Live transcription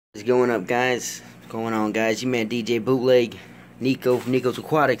What's going up, guys? What's going on, guys? You man DJ Bootleg, Nico from Nico's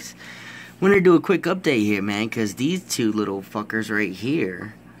Aquatics. Wanted to do a quick update here, man, because these two little fuckers right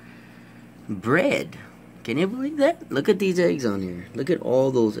here bred. Can you believe that? Look at these eggs on here. Look at all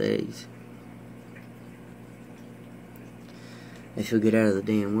those eggs. I should get out of the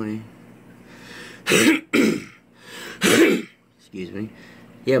damn way. Excuse me.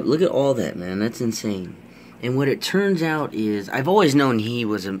 Yeah, but look at all that, man. That's insane. And what it turns out is, I've always known he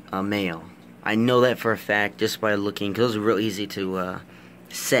was a male. I know that for a fact just by looking, because those are real easy to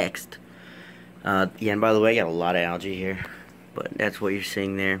sext. Yeah, and by the way, I got a lot of algae here, but that's what you're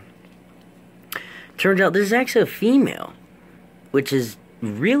seeing there. Turns out this is actually a female, which is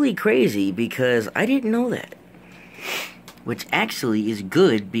really crazy because I didn't know that. Which actually is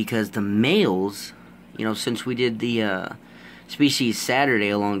good because the males, you know, since we did the Species Saturday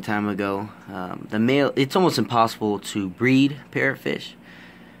a long time ago, the male, it's almost impossible to breed parrotfish,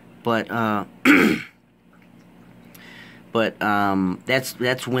 but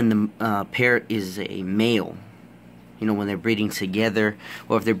that's when the parrot is a male, you know, when they're breeding together,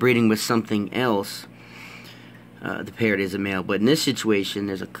 or if they're breeding with something else, the parrot is a male. But in this situation,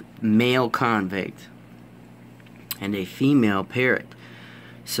 there's a male convict and a female parrot.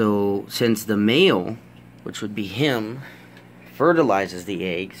 So since the male, which would be him, fertilizes the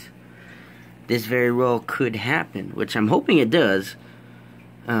eggs, this very well could happen, which I'm hoping it does,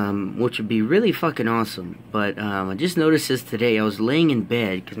 which would be really fucking awesome. But I just noticed this today. I was laying in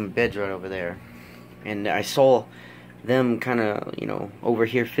bed, because my bed's right over there, and I saw them kind of, you know, over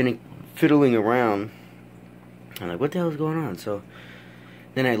here fiddling around. I'm like, what the hell is going on? So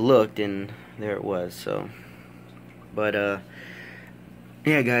then I looked, and there it was. So, but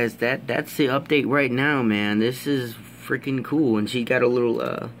yeah, guys, that's the update right now, man. This is freaking cool. And she got a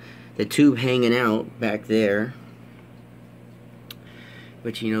little the tube hanging out back there,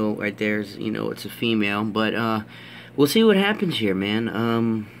 which, you know, right there's, you know, it's a female. But we'll see what happens here,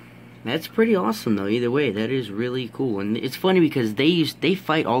 man. That's pretty awesome though. Either way, that is really cool. And it's funny because they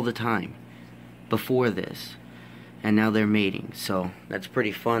fight all the time before this, and now they're mating, so that's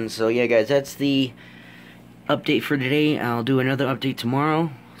pretty fun. So yeah, guys, that's the update for today. I'll do another update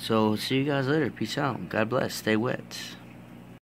tomorrow. So see you guys later. Peace out. God bless. Stay wet.